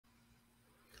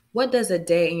What does a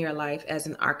day in your life as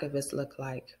an archivist look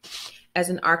like? As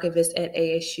an archivist at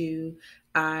ASU,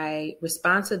 I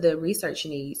respond to the research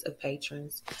needs of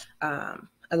patrons. A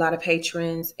lot of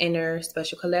patrons enter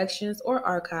special collections or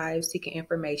archives seeking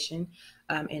information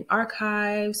in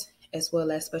archives as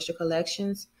well as special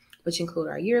collections, which include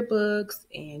our yearbooks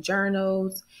and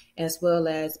journals, as well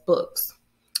as books.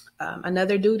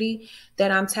 Another duty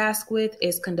that I'm tasked with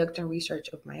is conducting research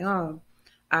of my own.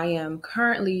 I am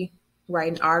currently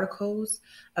writing articles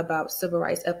about civil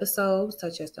rights episodes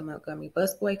such as the Montgomery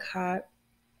bus boycott,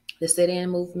 the sit-in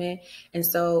movement. And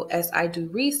so as I do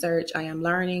research, I am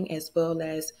learning as well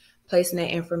as placing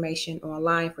that information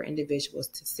online for individuals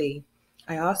to see.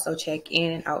 I also check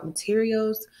in and out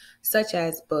materials such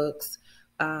as books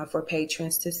for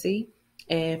patrons to see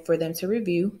and for them to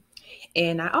review.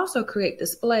 And I also create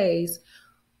displays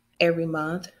every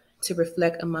month to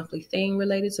reflect a monthly theme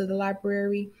related to the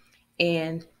library.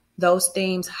 And those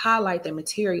themes highlight the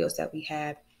materials that we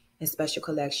have in special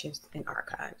collections and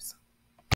archives.